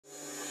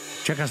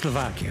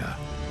Czechoslovakia.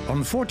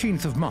 On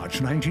 14th of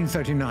March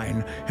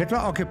 1939, Hitler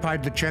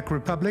occupied the Czech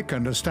Republic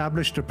and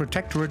established a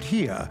protectorate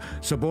here,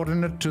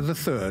 subordinate to the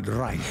Third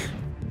Reich.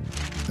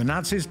 The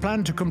Nazis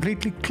planned to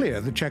completely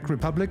clear the Czech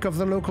Republic of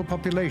the local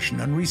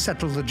population and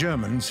resettle the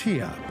Germans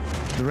here.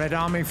 The Red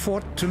Army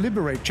fought to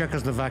liberate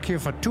Czechoslovakia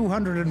for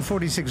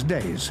 246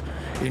 days.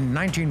 In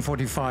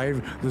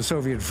 1945, the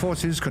Soviet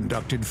forces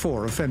conducted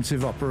 4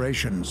 offensive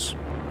operations.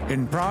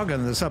 In Prague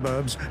and the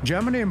suburbs,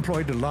 Germany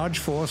employed a large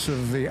force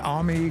of the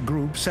Army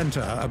Group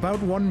Center,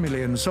 about 1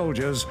 million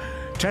soldiers,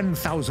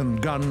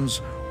 10,000 guns,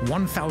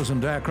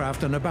 1,000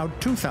 aircraft, and about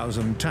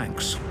 2,000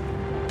 tanks.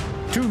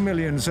 2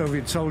 million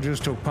Soviet soldiers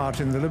took part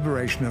in the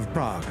liberation of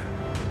Prague.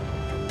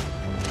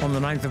 On the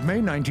 9th of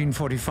May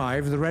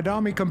 1945, the Red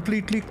Army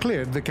completely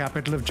cleared the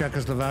capital of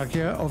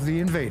Czechoslovakia of the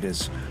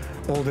invaders.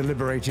 All the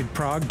liberated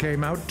Prague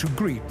came out to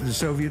greet the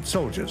Soviet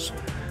soldiers.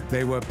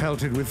 They were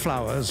pelted with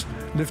flowers,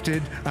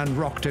 lifted and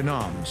rocked in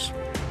arms.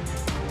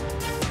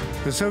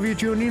 The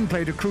Soviet Union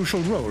played a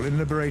crucial role in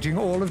liberating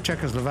all of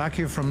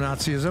Czechoslovakia from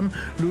Nazism,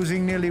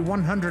 losing nearly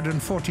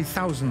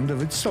 140,000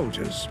 of its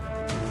soldiers.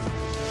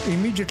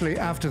 Immediately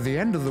after the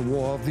end of the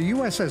war, the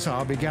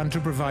USSR began to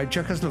provide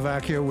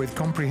Czechoslovakia with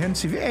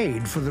comprehensive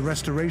aid for the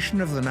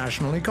restoration of the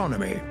national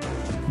economy.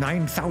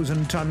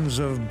 9,000 tons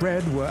of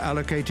bread were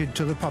allocated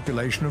to the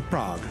population of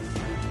Prague.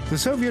 The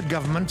Soviet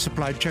government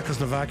supplied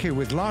Czechoslovakia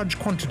with large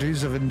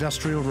quantities of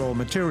industrial raw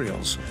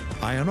materials,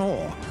 iron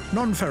ore,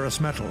 non-ferrous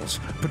metals,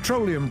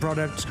 petroleum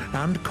products,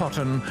 and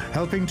cotton,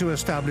 helping to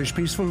establish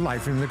peaceful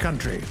life in the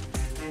country.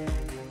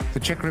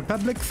 The Czech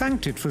Republic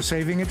thanked it for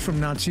saving it from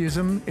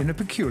Nazism in a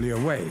peculiar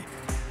way.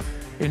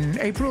 In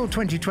April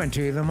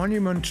 2020, the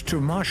monument to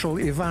Marshal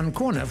Ivan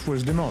Kornev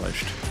was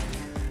demolished.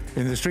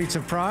 In the streets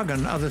of Prague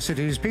and other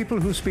cities,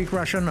 people who speak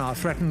Russian are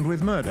threatened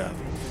with murder.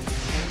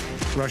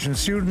 Russian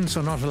students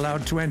are not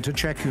allowed to enter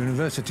Czech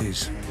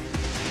universities.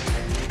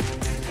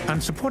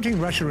 And supporting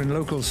Russia in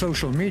local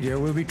social media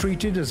will be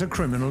treated as a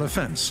criminal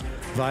offense.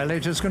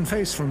 Violators can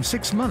face from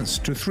 6 months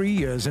to 3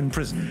 years in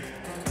prison.